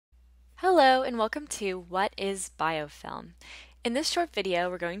Hello and welcome to What is Biofilm? In this short video,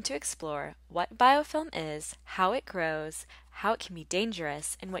 we're going to explore what biofilm is, how it grows, how it can be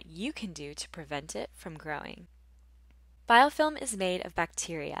dangerous, and what you can do to prevent it from growing. Biofilm is made of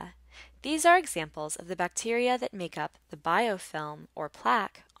bacteria. These are examples of the bacteria that make up the biofilm or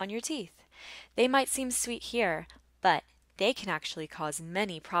plaque on your teeth. They might seem sweet here, but they can actually cause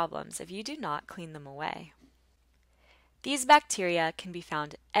many problems if you do not clean them away. These bacteria can be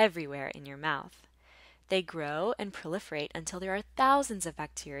found everywhere in your mouth. They grow and proliferate until there are thousands of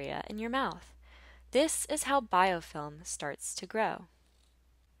bacteria in your mouth. This is how biofilm starts to grow.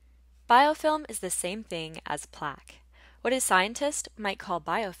 Biofilm is the same thing as plaque. What a scientist might call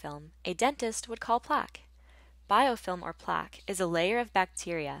biofilm, a dentist would call plaque. Biofilm or plaque is a layer of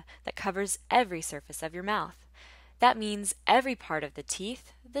bacteria that covers every surface of your mouth. That means every part of the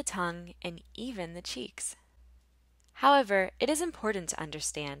teeth, the tongue, and even the cheeks. However, it is important to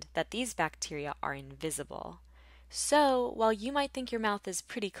understand that these bacteria are invisible. So, while you might think your mouth is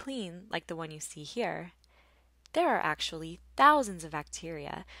pretty clean, like the one you see here, there are actually thousands of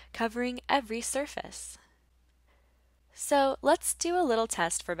bacteria covering every surface. So, let's do a little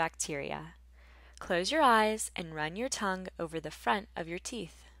test for bacteria. Close your eyes and run your tongue over the front of your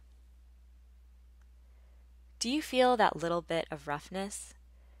teeth. Do you feel that little bit of roughness?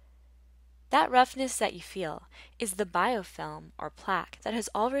 That roughness that you feel is the biofilm or plaque that has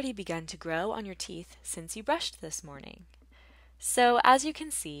already begun to grow on your teeth since you brushed this morning. So as you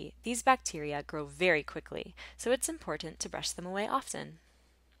can see, these bacteria grow very quickly, so it's important to brush them away often.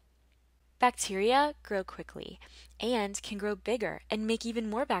 Bacteria grow quickly and can grow bigger and make even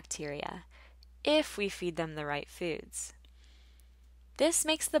more bacteria if we feed them the right foods. This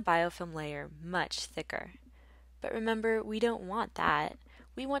makes the biofilm layer much thicker. But remember, we don't want that.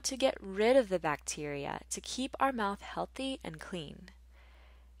 We want to get rid of the bacteria to keep our mouth healthy and clean.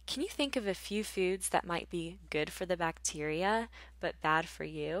 Can you think of a few foods that might be good for the bacteria but bad for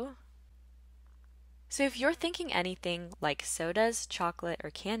you? So if you're thinking anything like sodas, chocolate,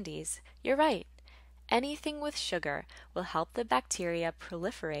 or candies, you're right. Anything with sugar will help the bacteria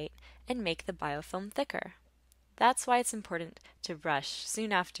proliferate and make the biofilm thicker. That's why it's important to brush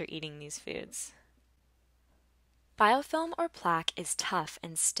soon after eating these foods. Biofilm or plaque is tough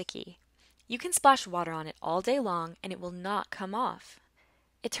and sticky. You can splash water on it all day long and it will not come off.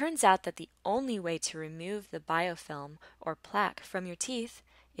 It turns out that the only way to remove the biofilm or plaque from your teeth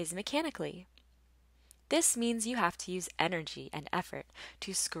is mechanically. This means you have to use energy and effort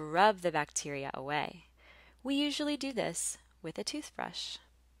to scrub the bacteria away. We usually do this with a toothbrush.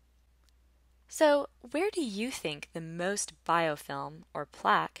 So, where do you think the most biofilm or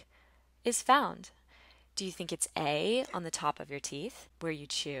plaque is found? Do you think it's A, on the top of your teeth, where you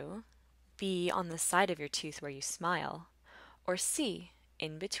chew, B, on the side of your tooth where you smile, or C,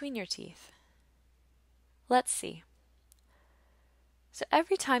 in between your teeth? Let's see. So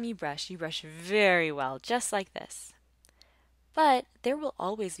every time you brush very well, just like this. But there will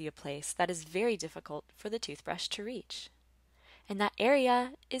always be a place that is very difficult for the toothbrush to reach. And that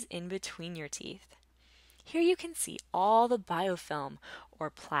area is in between your teeth. Here you can see all the biofilm or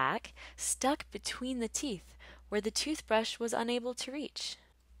plaque stuck between the teeth where the toothbrush was unable to reach.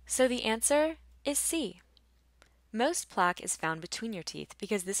 So the answer is C. Most plaque is found between your teeth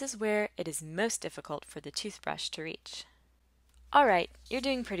because this is where it is most difficult for the toothbrush to reach. Alright, you're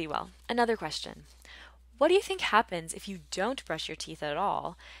doing pretty well. Another question. What do you think happens if you don't brush your teeth at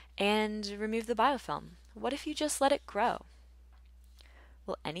all and remove the biofilm? What if you just let it grow?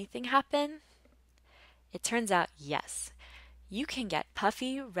 Will anything happen? It turns out yes. You can get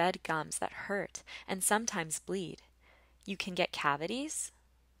puffy red gums that hurt and sometimes bleed. You can get cavities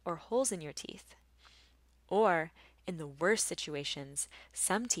or holes in your teeth. Or, in the worst situations,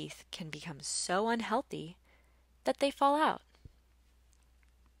 some teeth can become so unhealthy that they fall out.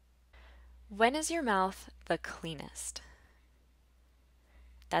 When is your mouth the cleanest?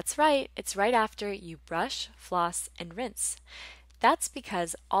 That's right, it's right after you brush, floss, and rinse. That's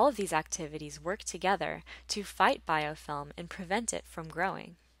because all of these activities work together to fight biofilm and prevent it from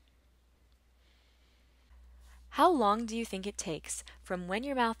growing. How long do you think it takes from when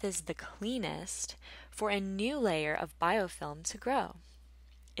your mouth is the cleanest for a new layer of biofilm to grow?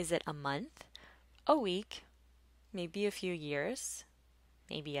 Is it a month, a week, maybe a few years,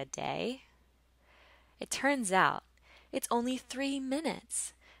 maybe a day? It turns out it's only 3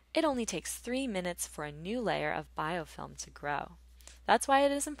 minutes. It only takes 3 minutes for a new layer of biofilm to grow. That's why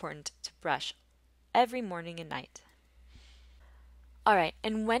it is important to brush every morning and night. Alright,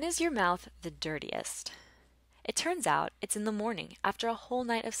 and when is your mouth the dirtiest? It turns out it's in the morning after a whole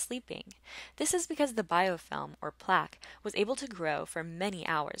night of sleeping. This is because the biofilm, or plaque, was able to grow for many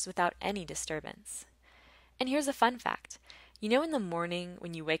hours without any disturbance. And here's a fun fact. You know, in the morning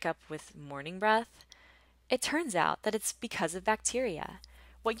when you wake up with morning breath? It turns out that it's because of bacteria.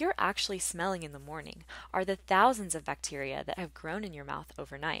 What you're actually smelling in the morning are the thousands of bacteria that have grown in your mouth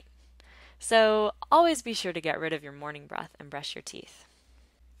overnight. So always be sure to get rid of your morning breath and brush your teeth.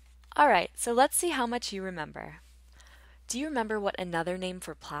 Alright, so let's see how much you remember. Do you remember what another name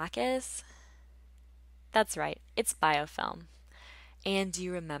for plaque is? That's right, it's biofilm. And do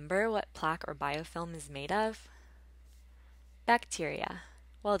you remember what plaque or biofilm is made of? Bacteria.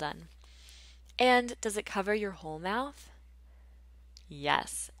 Well done. And does it cover your whole mouth?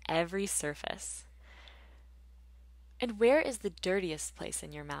 Yes, every surface. And where is the dirtiest place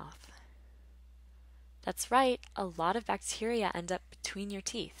in your mouth? That's right, a lot of bacteria end up between your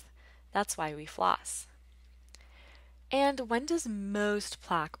teeth. That's why we floss. And when does most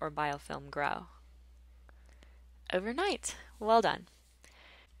plaque or biofilm grow? Overnight. Well done.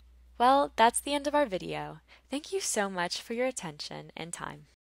 Well, that's the end of our video. Thank you so much for your attention and time.